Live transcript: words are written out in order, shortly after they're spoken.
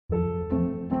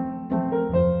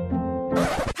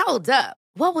Hold up.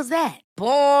 What was that?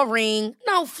 Boring.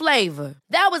 No flavor.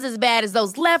 That was as bad as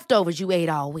those leftovers you ate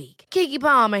all week. Keke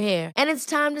Palmer here, and it's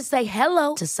time to say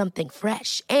hello to something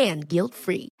fresh and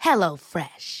guilt-free. Hello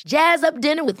Fresh. Jazz up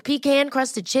dinner with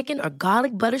pecan-crusted chicken or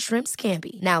garlic butter shrimp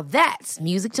scampi. Now that's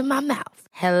music to my mouth.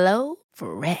 Hello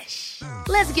Fresh.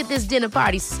 Let's get this dinner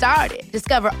party started.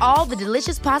 Discover all the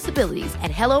delicious possibilities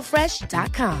at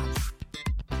hellofresh.com.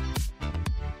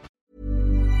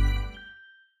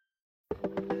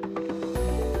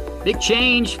 Big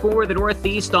change for the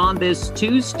Northeast on this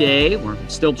Tuesday. We're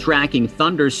still tracking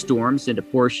thunderstorms into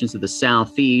portions of the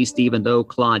Southeast, even though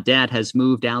Claudette has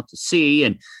moved out to sea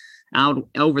and out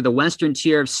over the western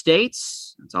tier of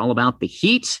states. It's all about the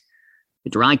heat, the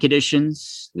dry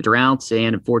conditions, the droughts,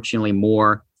 and unfortunately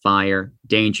more fire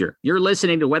danger. You're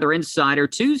listening to Weather Insider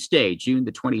Tuesday, June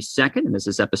the 22nd, and this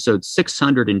is episode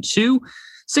 602.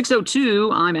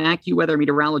 602, I'm AccuWeather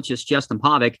meteorologist Justin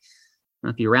Pavik.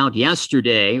 If you were out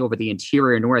yesterday over the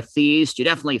interior Northeast, you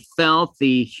definitely felt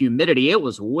the humidity. It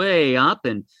was way up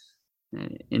and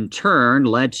in turn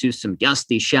led to some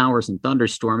gusty showers and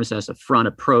thunderstorms as a front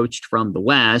approached from the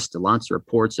west. Lots of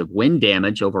reports of wind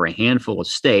damage over a handful of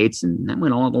states, and that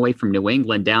went all the way from New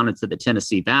England down into the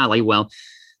Tennessee Valley. Well,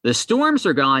 the storms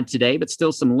are gone today, but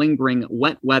still some lingering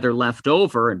wet weather left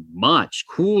over and much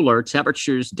cooler.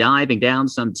 Temperatures diving down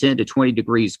some 10 to 20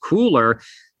 degrees cooler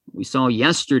we saw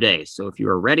yesterday. So if you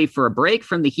are ready for a break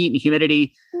from the heat and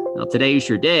humidity, well, today's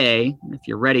your day. If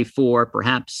you're ready for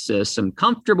perhaps some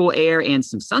comfortable air and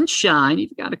some sunshine,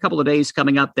 you've got a couple of days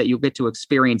coming up that you'll get to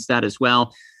experience that as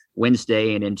well,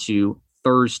 Wednesday and into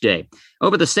Thursday.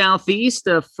 Over the Southeast,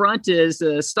 the front is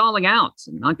stalling out.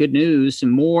 Not good news.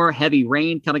 Some more heavy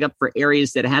rain coming up for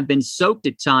areas that have been soaked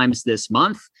at times this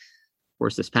month. Of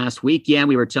course, this past weekend,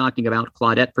 we were talking about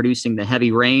Claudette producing the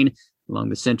heavy rain along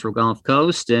the central Gulf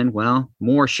Coast. And, well,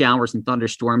 more showers and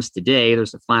thunderstorms today.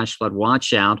 There's a flash flood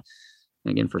watch out,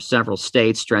 again, for several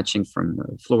states stretching from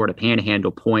the Florida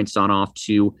Panhandle points on off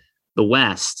to the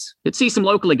west. Could see some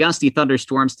locally gusty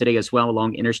thunderstorms today as well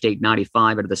along Interstate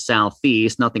 95 into the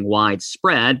southeast. Nothing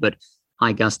widespread, but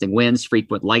high gusting winds,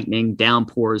 frequent lightning,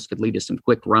 downpours could lead to some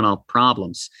quick runoff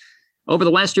problems. Over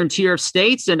the western tier of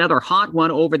states, another hot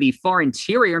one over the far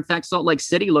interior. In fact, Salt Lake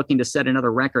City looking to set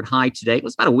another record high today. It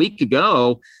was about a week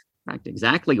ago. In fact,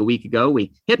 exactly a week ago,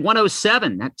 we hit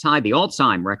 107. That tied the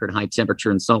all-time record high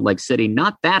temperature in Salt Lake City.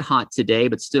 Not that hot today,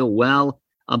 but still well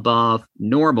above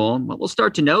normal. What we'll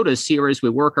start to notice here as we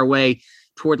work our way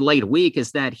toward late week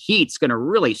is that heat's going to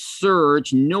really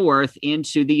surge north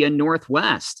into the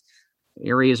northwest.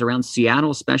 Areas around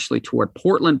Seattle, especially toward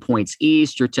Portland, points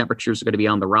east, your temperatures are going to be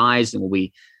on the rise and will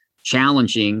be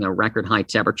challenging record high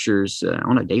temperatures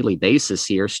on a daily basis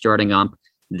here starting up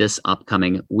this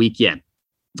upcoming weekend.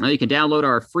 Now, you can download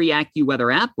our free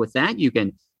AccuWeather app. With that, you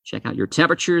can check out your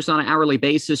temperatures on an hourly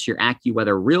basis, your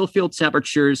AccuWeather real field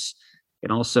temperatures. You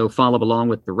can also follow along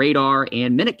with the radar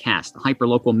and MinuteCast, the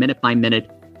hyperlocal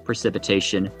minute-by-minute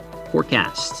precipitation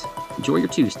forecast. Enjoy your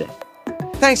Tuesday.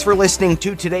 Thanks for listening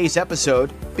to today's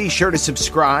episode. Be sure to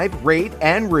subscribe, rate,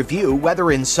 and review Weather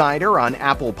Insider on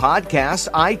Apple Podcasts,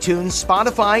 iTunes,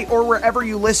 Spotify, or wherever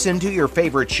you listen to your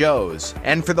favorite shows.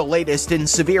 And for the latest in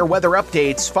severe weather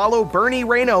updates, follow Bernie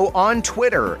Rayno on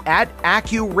Twitter at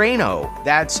AccuRayno.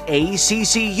 That's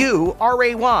AccuRayno.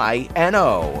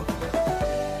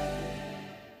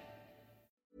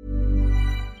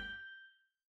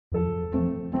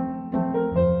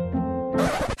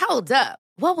 Hold up.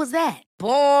 What was that?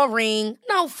 Boring.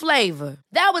 No flavor.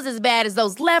 That was as bad as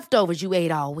those leftovers you ate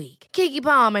all week. Keke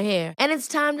Palmer here, and it's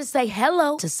time to say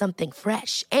hello to something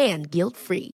fresh and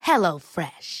guilt-free. Hello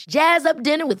Fresh. Jazz up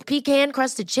dinner with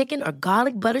pecan-crusted chicken or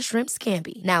garlic butter shrimp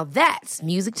scampi. Now that's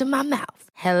music to my mouth.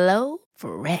 Hello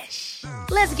Fresh.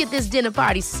 Let's get this dinner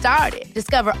party started.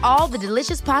 Discover all the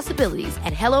delicious possibilities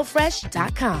at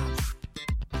hellofresh.com.